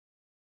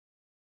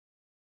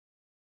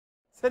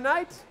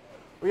Tonight,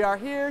 we are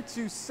here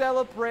to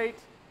celebrate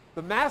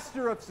the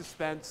master of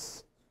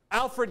suspense,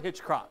 Alfred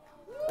Hitchcock.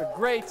 The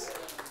great,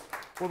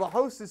 well, the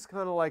host is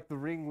kind of like the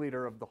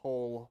ringleader of the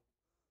whole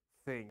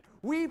thing.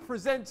 We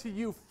present to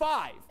you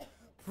 5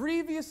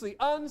 previously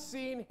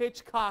unseen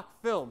Hitchcock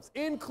films,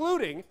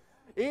 including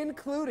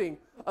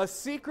a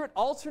secret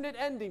alternate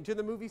ending to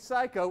the movie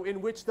Psycho in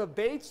which the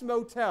Bates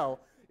Motel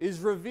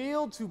is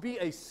revealed to be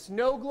a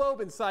snow globe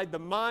inside the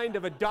mind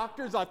of a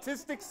doctor's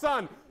autistic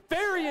son.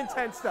 Very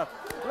intense stuff.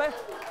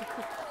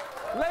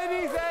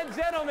 Ladies and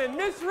gentlemen,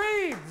 Miss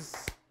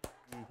Reeves.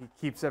 He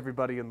keeps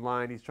everybody in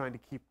line. He's trying to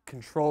keep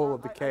control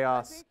of the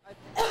chaos.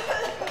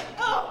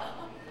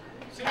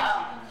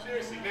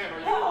 Seriously, ma'am,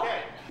 are you okay?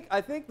 I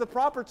think the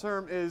proper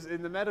term is,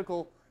 in the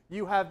medical,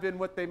 you have been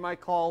what they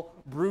might call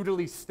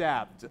brutally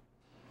stabbed.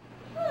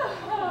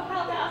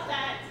 How about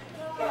that?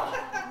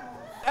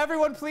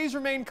 Everyone, please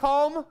remain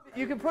calm.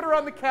 You can put her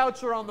on the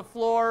couch or on the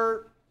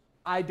floor.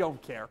 I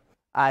don't care.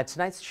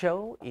 Tonight's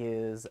show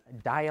is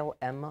Dial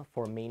M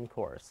for Main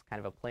Course, kind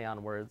of a play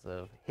on words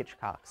of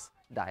Hitchcock's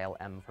Dial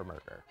M for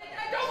Murder.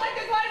 I don't like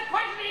this line of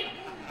questioning!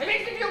 It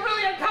makes me feel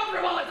really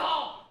uncomfortable, that's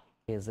all!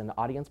 It is an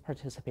audience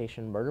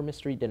participation murder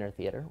mystery dinner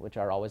theater, which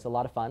are always a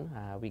lot of fun.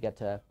 We get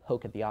to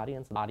poke at the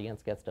audience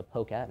gets to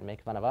poke at and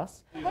make fun of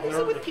us. What is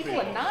it with people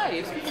and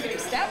knives? People getting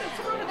stabbed and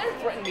someone over there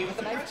threatened me with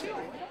a knife too.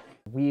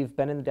 We've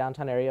been in the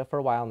downtown area for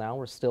a while now.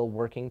 We're still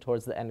working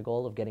towards the end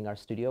goal of getting our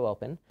studio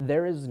open.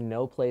 There is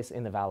no place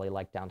in the valley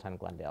like downtown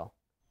Glendale.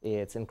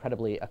 It's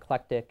incredibly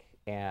eclectic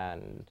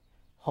and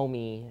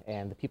homey,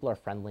 and the people are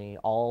friendly.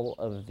 All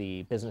of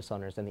the business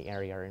owners in the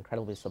area are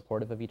incredibly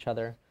supportive of each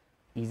other,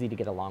 easy to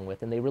get along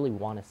with, and they really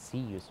want to see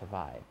you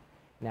survive.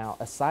 Now,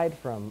 aside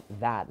from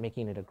that,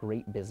 making it a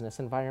great business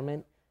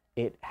environment,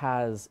 it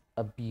has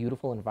a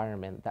beautiful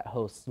environment that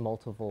hosts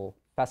multiple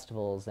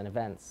festivals and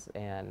events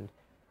and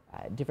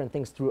different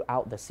things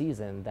throughout the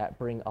season that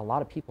bring a lot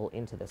of people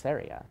into this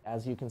area.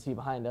 As you can see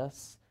behind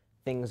us,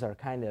 things are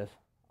kind of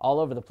all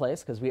over the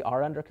place because we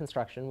are under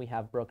construction. We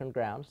have broken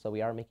ground, so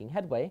we are making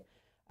headway.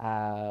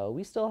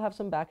 We still have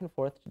some back and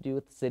forth to do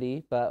with the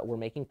city, but we're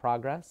making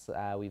progress.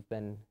 We've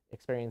been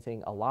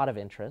experiencing a lot of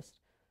interest,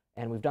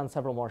 and we've done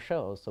several more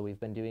shows. So we've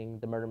been doing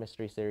the murder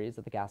mystery series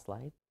at the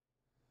Gaslight.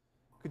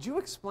 Could you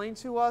explain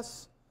to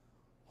us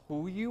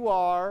who you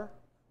are,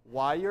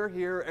 why you're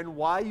here, and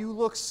why you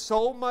look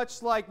so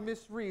much like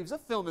Miss Reeves, a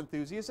film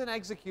enthusiast and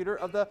executor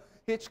of the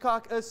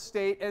Hitchcock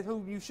estate, and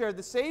whom you share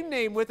the same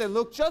name with and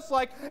look just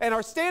like, and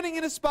are standing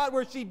in a spot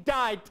where she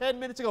died 10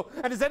 minutes ago?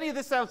 And does any of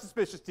this sound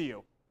suspicious to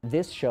you?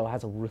 This show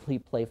has a really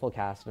playful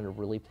cast and a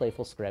really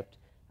playful script,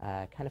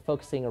 kind of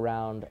focusing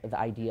around the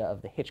idea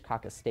of the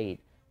Hitchcock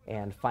estate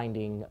and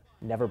finding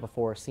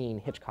never-before-seen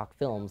Hitchcock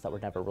films that were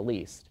never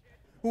released.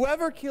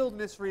 Whoever killed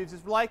Miss Reeves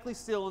is likely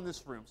still in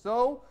this room.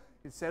 So,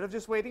 instead of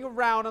just waiting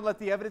around and let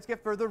the evidence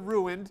get further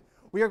ruined,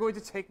 we are going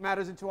to take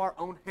matters into our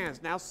own hands.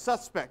 Now,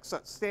 suspects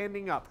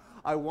standing up.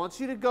 I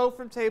want you to go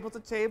from table to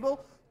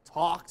table,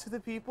 talk to the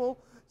people,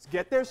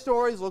 get their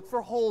stories, look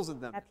for holes in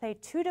them. I play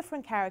 2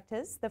 different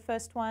characters. The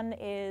first one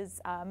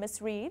is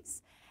Miss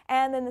Reeves,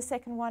 and then the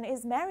second one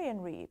is Marion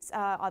Reeves.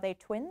 Are they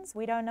twins?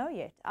 We don't know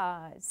yet.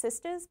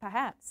 Sisters,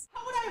 perhaps.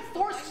 How would I have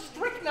forced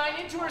strychnine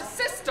into her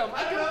system?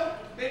 I don't know,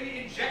 maybe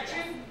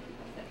injection?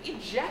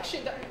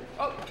 Injection?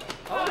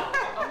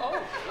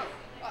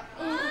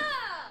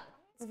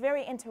 It's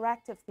very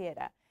interactive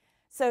theater.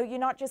 So you're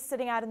not just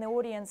sitting out in the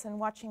audience and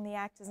watching the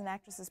actors and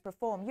actresses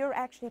perform. You're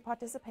actually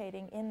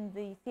participating in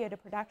the theater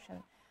production,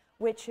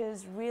 which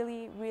is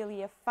really,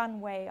 really a fun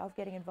way of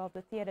getting involved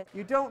with theater.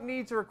 You don't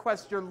need to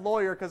request your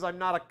lawyer because I'm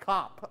not a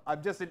cop.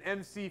 I'm just an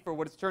MC for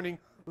what is turning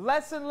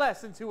less and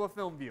less into a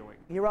film viewing.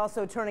 You're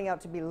also turning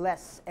out to be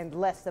less and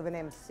less of an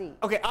MC.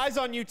 Okay, eyes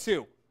on you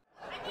too.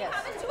 I mean,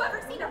 haven't you ever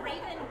seen a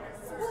raven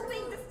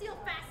swooping to steal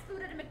fast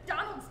food at a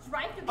McDonald's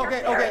drive-thru?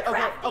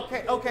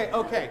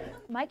 Okay.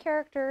 My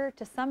character,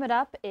 to sum it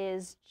up,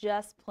 is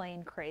just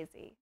plain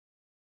crazy.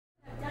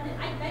 I've done it.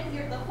 I've been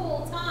here the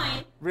whole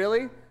time.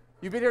 Really?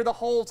 You've been here the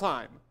whole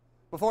time?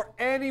 Before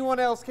anyone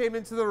else came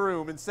into the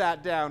room and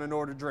sat down and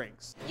ordered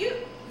drinks? You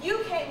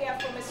came here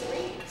for Miss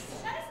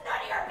Reeves. That is none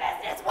of your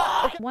business,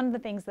 why? One of the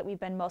things that we've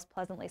been most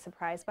pleasantly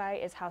surprised by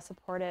is how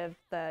supportive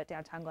the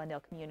downtown Glendale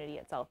community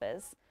itself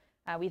is.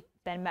 We've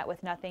been met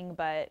with nothing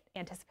but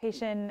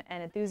anticipation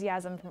and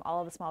enthusiasm from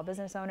all of the small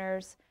business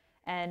owners,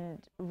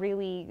 and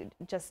really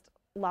just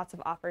lots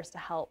of offers to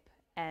help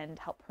and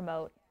help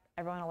promote.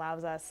 Everyone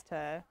allows us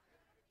to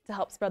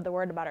help spread the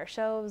word about our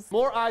shows.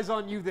 More eyes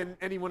on you than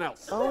anyone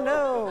else. Oh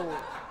no!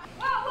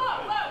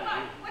 Whoa!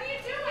 What are you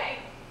doing?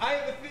 I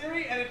have a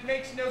theory and it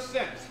makes no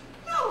sense.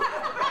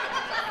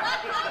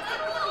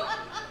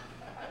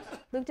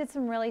 Luke did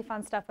some really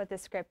fun stuff with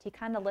this script. He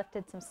kind of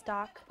lifted some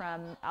stock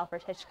from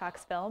Alfred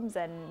Hitchcock's films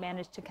and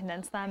managed to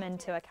condense them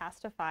into a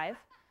cast of 5.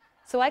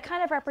 So I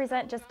kind of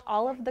represent just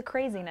all of the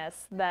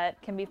craziness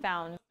that can be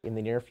found. In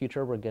the near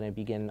future, we're going to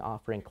begin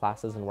offering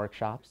classes and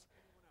workshops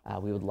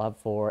We would love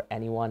for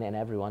anyone and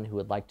everyone who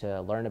would like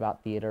to learn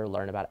about theater,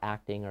 learn about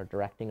acting or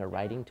directing or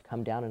writing to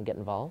come down and get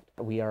involved.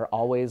 We are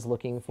always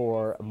looking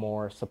for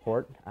more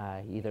support,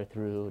 either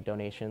through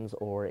donations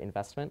or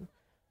investment.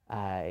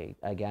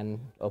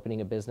 Again,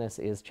 opening a business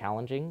is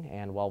challenging,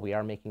 and while we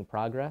are making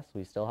progress,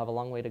 we still have a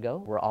long way to go.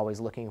 We're always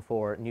looking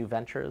for new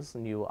ventures,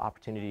 new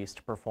opportunities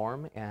to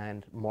perform,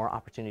 and more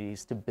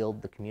opportunities to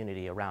build the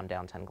community around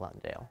downtown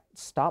Glendale.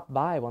 Stop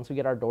by once we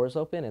get our doors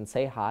open and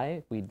say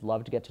hi. We'd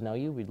love to get to know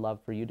you. We'd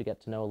love for you to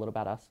get to know a little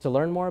about us. To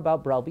learn more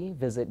about Brelby,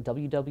 visit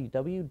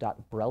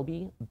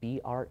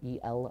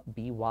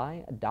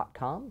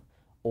www.brelby.com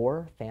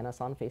or fan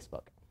us on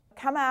Facebook.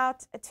 Come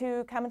out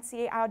to come and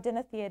see our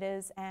dinner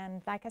theaters,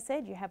 and like I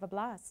said, you have a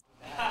blast.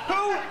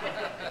 Who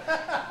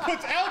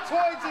puts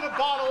Altoids in a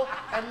bottle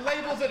and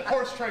labels it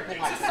horse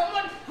tranquilizer?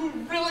 Someone who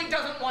really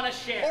doesn't want to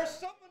share. Or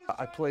someone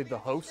I played the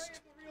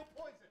host.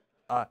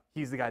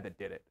 He's the guy that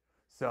did it.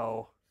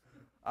 So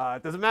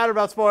it doesn't matter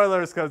about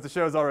spoilers because the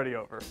show's already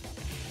over.